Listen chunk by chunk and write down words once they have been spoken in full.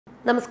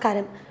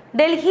നമസ്കാരം.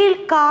 ഡൽഹിയിൽ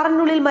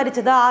കാറിനുള്ളിൽ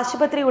മരിച്ചത്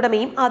ആശുപത്രി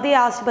ഉടമയും അതേ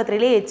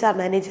ആശുപത്രിയിലെ HR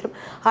മാനേജറും.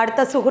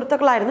 അടുത്ത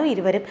സുഹൃത്തുക്കളായിരുന്നു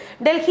ഇരുവരും.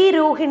 Delhi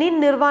Rohini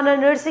nirvana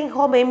nursing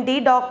home MD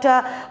doctor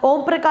Om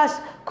Prakash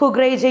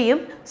കുക്രേജയും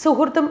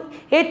സുഹൃത്തും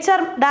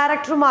HR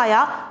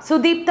ഡയറക്ടറുമായ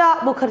സുദീപ്ത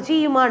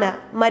മുഖർജിയുമാണ്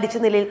മരിച്ച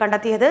നിലയിൽ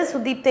കണ്ടെത്തിയത്.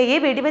 സുദീപ്തയെ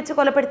വെടിവെച്ച്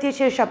കൊലപ്പെടുത്തിയ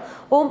ശേഷം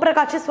ഓം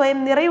പ്രകാശ് സ്വയം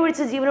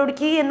നിറയൊഴിച്ച്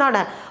ജീവനൊടുക്കി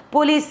എന്നാണ്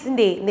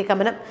പോലീസിന്റെ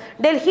നിഗമനം.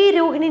 ഡൽഹി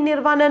രോഹിണി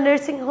നിർവാണ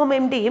നഴ്സിംഗ് ഹോം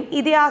MDയും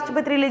ഇതേ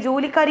ആശുപത്രിയിലെ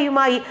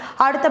ജോലിക്കാരിയുമായി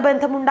അടുത്ത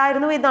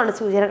ബന്ധമുണ്ടായിരുന്നു എന്നാണ്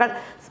സൂചനകൾ.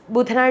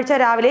 ബുധനാഴ്ച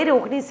രാവിലെ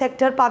രോഹിണി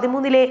സെക്ടർ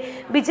 13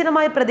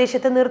 വിജനമായ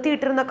പ്രദേശത്ത്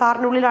നിർത്തിയിട്ടിരുന്ന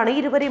കാറിനുള്ളിലാണ്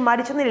ഇരുവരെയും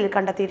മരിച്ച നിലയിൽ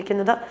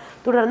കണ്ടെത്തിയിരിക്കുന്നത്.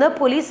 തുടർന്ന്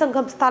പോലീസ്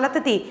സംഘം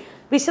സ്ഥലത്തെത്തി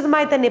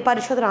വിശദമായി തന്നെ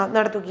പരിശോധന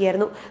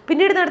നടത്തുകയായിരുന്നു.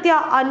 പിന്നീട് നടത്തിയ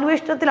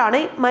അന്വേഷണത്തിലാണ്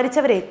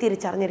മരിച്ചവരെ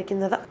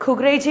തിരിച്ചറിഞ്ഞിരിക്കുന്നത്.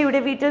 ഖുക്രേജയുടെ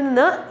വീട്ടിൽ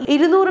നിന്ന്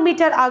 200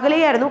 മീറ്റർ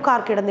അകലെയായിരുന്നു കാർ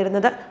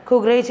കിടന്നിരുന്നത്.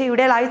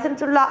 ഖുക്രേജയുടെ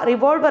ലൈസൻസ് ഉള്ള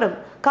റിവോൾവറും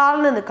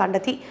കാറിൽ നിന്ന്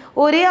കണ്ടെത്തി.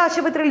 ഒരേ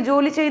ആശുപത്രിയിൽ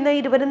ജോലി ചെയ്യുന്ന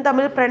ഇരുവരും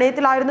തമ്മിൽ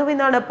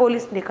പ്രണയത്തിലായിരുന്നുവെന്നാണ്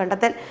പോലീസിന്റെ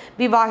കണ്ടെത്തൽ.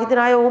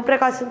 വിവാഹിതനായ ഓം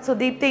പ്രകാശും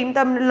സുദീപ്തയും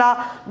തമ്മിലുള്ള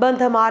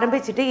ബന്ധം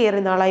ആരംഭിച്ചിട്ട്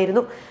ഏറെ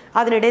നാളായിരുന്നു.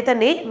 അതിനിടെ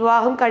തന്നെ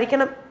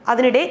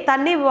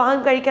വിവാഹം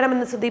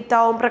കഴിക്കണമെന്ന് സുദീപ്ത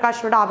ഓം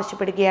പ്രകാശിനോട്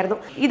ആവശ്യപ്പെടുകയായിരുന്നു.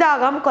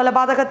 ഇതാകാം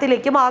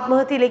കൊലപാതകത്തിലേക്കും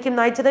ആത്മഹത്യയിലേക്കും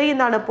നയിച്ചത്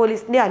എന്നാണ്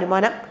പോലീസിന്റെ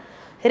അനുമാനം.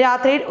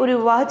 രാത്രിയിൽ ഒരു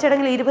വിവാഹ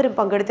ചടങ്ങിൽ ഇരുവരും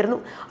പങ്കെടുത്തിരുന്നു.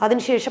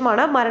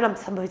 അതിനുശേഷമാണ് മരണം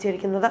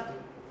സംഭവിച്ചിരിക്കുന്നത്.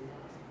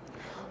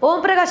 ഓം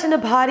പ്രകാശിന്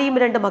ഭാര്യയും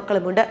 2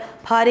 മക്കളുമുണ്ട്.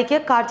 ഭാര്യയ്ക്ക്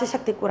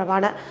കാഴ്ചശക്തി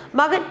കുറവാണ്.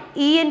 മകൻ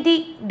ENT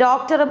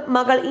ഡോക്ടറും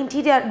മകൾ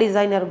ഇന്റീരിയർ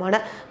ഡിസൈനറുമാണ്.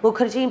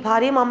 മുഖർജിയും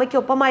ഭാര്യയും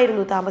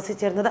അമ്മയ്ക്കൊപ്പമായിരുന്നു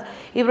താമസിച്ചിരുന്നത്.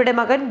 ഇവരുടെ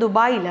മകൻ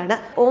ദുബായിലാണ്.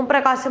 ഓം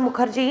പ്രകാശും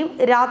മുഖർജിയും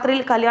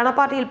രാത്രിയിൽ കല്യാണ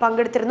പാർട്ടിയിൽ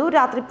പങ്കെടുത്തിരുന്നു.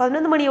 രാത്രി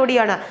 11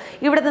 മണിയോടെയാണ്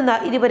ഇവിടെ നിന്ന്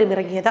ഇരുവരും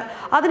ഇറങ്ങിയത്.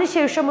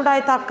 അതിനുശേഷമുണ്ടായ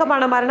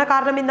തർക്കമാണ്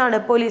മരണകാരണമെന്നാണ്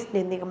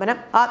പോലീസിന്റെ നിഗമനം.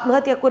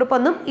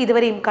 ആത്മഹത്യാക്കുറിപ്പൊന്നും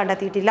ഇതുവരെയും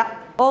കണ്ടെത്തിയിട്ടില്ല.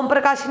 ഓം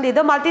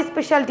പ്രകാശിന്റേത് മൾട്ടി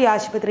സ്പെഷ്യാലിറ്റി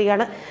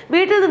ആശുപത്രിയാണ്.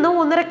 വീട്ടിൽ നിന്ന്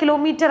 1.5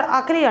 കിലോമീറ്റർ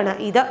അകലെയാണ്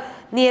ഇത്.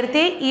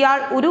 നേരത്തെ ഇയാൾ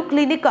ഒരു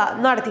ക്ലിനിക്ക്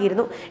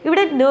നടത്തിയിരുന്നു.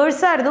 ഇവിടെ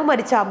നേഴ്സായിരുന്നു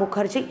മരിച്ച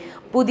മുഖർജി.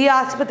 പുതിയ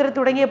ആശുപത്രി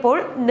തുടങ്ങിയപ്പോൾ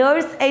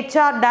നേഴ്സ്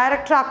HR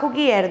ഡയറക്ടർ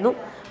ആക്കുകയായിരുന്നു.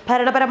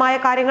 ഭരണപരമായ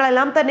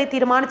കാര്യങ്ങളെല്ലാം തന്നെ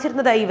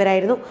തീരുമാനിച്ചിരുന്നത്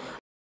ഇവരായിരുന്നു.